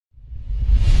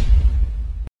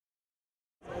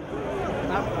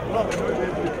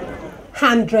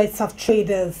Hundreds of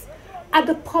traders at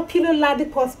the popular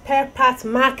Ladipo Spare parts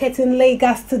market in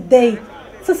Lagos today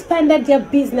suspended their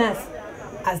business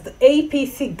as the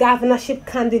APC governorship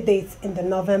candidates in the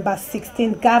November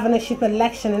 16 governorship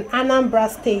election in Anambra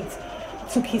State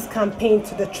took his campaign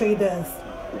to the traders.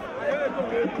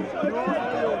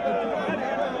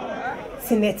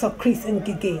 Senator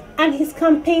Ngige and his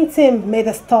campaign team made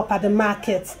a stop at the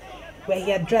market where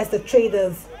he addressed the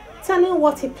traders, telling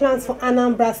what he plans for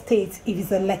Anambra State if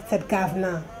he's elected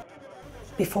governor.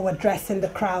 Before addressing the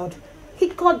crowd, he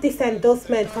got this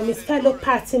endorsement from his fellow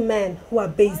party men who are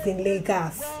based in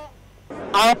Lagos.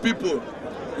 Our people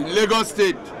in Lagos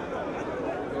State,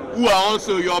 who are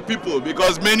also your people,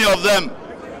 because many of them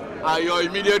are your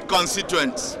immediate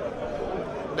constituents,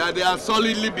 that they are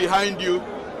solidly behind you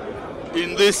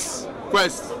in this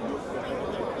quest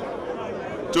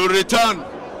to return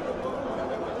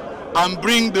and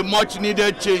bring the much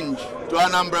needed change to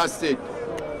Anambra State.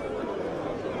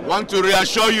 I want to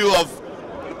reassure you of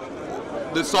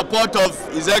the support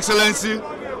of His Excellency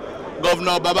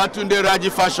Governor Babatunde Raji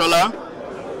Fashola,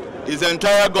 his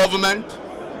entire government,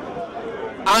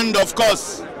 and of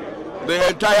course the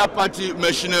entire party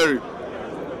machinery,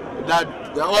 that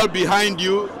they're all behind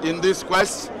you in this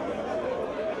quest,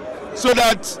 so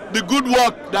that the good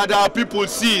work that our people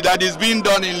see that is being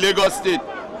done in Lagos State,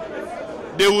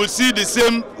 they will see the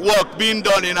same work being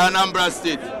done in Anambra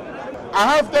State.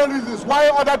 I have 10 reasons why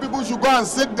other people should go and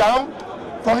sit down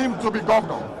for him to be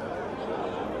governor.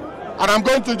 And I'm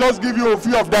going to just give you a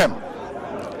few of them.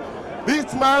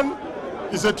 This man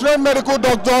is a trained medical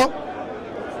doctor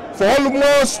for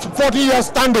almost 40 years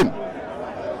standing.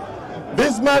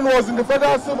 This man was in the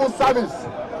Federal Civil Service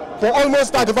for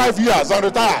almost 35 years and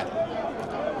retired.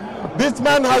 This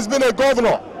man has been a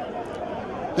governor.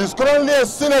 He's currently a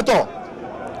senator.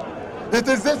 It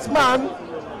is this man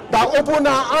that opened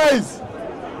our eyes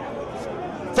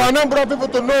for a number of people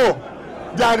to know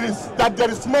that there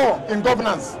is more in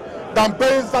governance than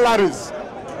paying salaries.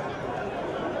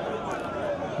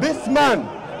 This man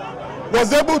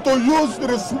was able to use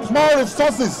the small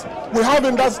resources we have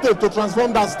in that state to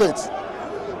transform that state.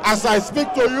 As I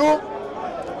speak to you,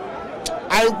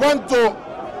 I want to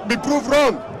be proved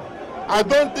wrong. I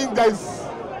don't think there is,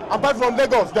 apart from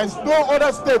Lagos, there is no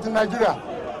other state in Nigeria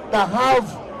that have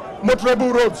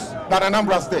motorable roads than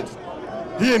Anambra State.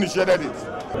 He initiated it.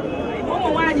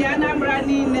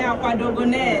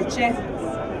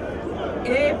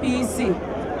 APC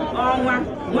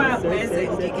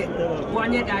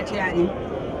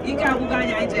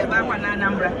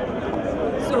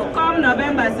So come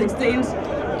November 16th,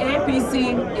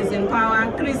 APC is in power,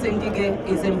 Ngige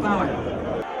is in power.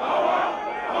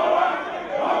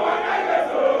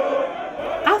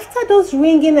 After those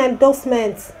ringing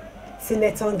endorsements,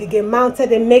 Senator Ngige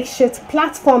mounted a makeshift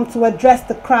platform to address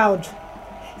the crowd,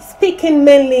 speaking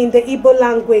mainly in the Igbo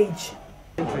language.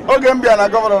 Ogembia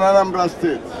governor of Anambra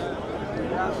State.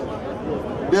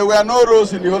 There were no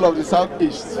roads in the whole of the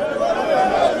southeast.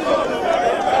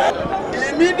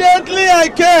 Immediately I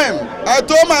came, I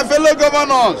told my fellow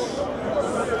governors,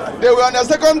 they were on their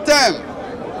second term.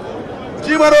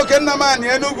 Jimaro Kennaman,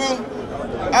 Enugu,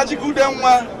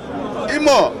 Ajikudemwa,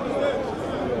 Imo,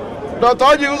 Dr.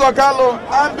 Oji Uzokalo,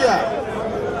 Ambia,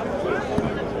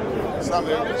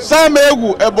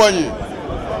 Samegu Ebonyi.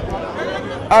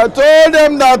 I told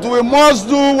them that we must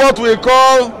do what we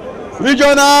call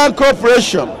regional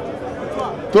cooperation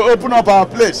to open up our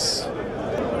place.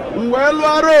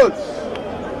 Mwelwa Road,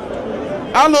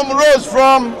 Alum Road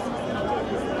from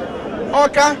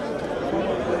Oka,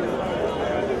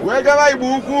 Wegala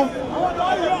Ibuku,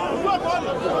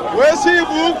 Wesi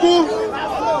Ibuku,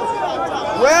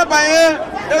 Webaye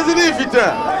Ezinifita,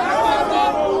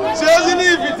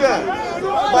 Sezinifita,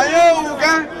 Baye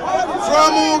Uga,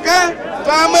 from Uga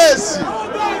to Amesi,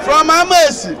 from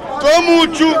Amesi to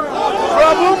Umuchu,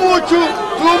 from Umuchu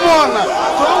to Umona,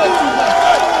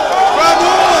 from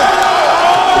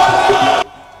Umona.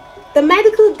 The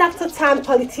medical doctor turned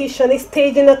politician is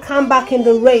staging a comeback in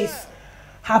the race,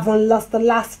 having lost the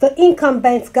last to the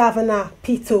incumbent governor,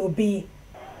 Peter Obi.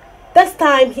 This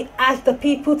time, he asked the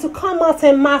people to come out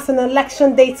en masse on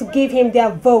election day to give him their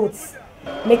votes,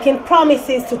 making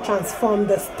promises to transform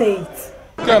the state.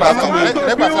 Cargo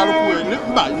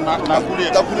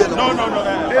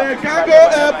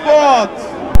airport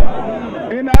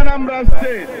in Anambra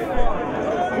State.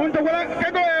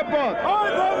 Cargo airport.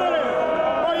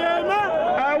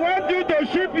 I want you to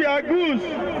ship your goods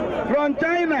from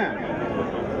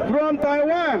China, from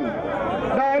Taiwan,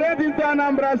 direct into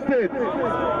Anambra State.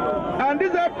 And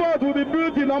this airport will be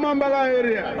built in Omambala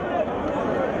area.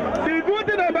 The good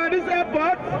thing about this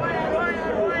airport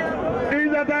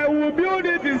that I will build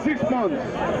it in 6 months.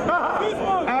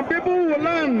 And people will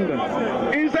land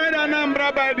inside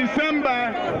Anambra by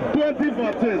December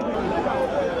 2014.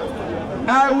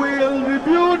 I will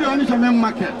rebuild the Onitsha main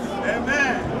market.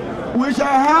 Amen. We shall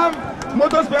have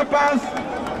motor spare parts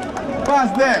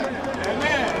there.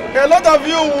 Amen. A lot of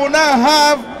you will now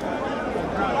have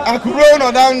a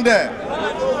corona down there.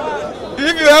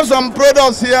 If you have some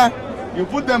products here, you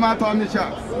put them at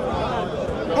Onitsha.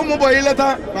 I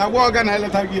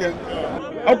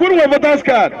couldn't have voters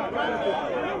card.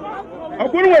 I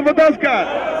couldn't have voters card.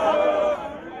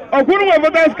 I couldn't have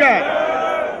voters card.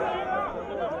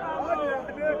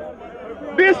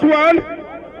 This one,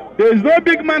 there is no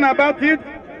big man about it.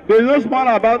 There is no small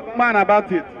man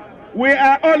about it. We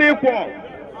are all equal.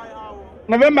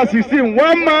 November 16,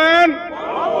 one man,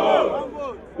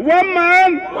 one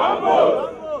man,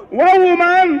 one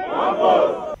woman.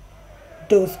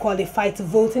 Those qualified to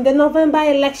vote in the November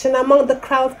election among the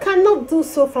crowd cannot do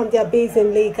so from their base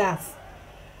in Lagos.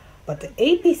 But the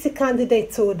APC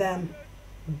candidate told them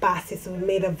buses will be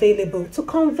made available to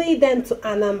convey them to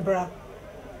Anambra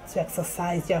to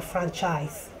exercise their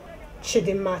franchise.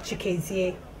 Chidinma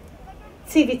Chikezie,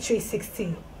 TV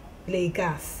 360,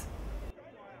 Lagos.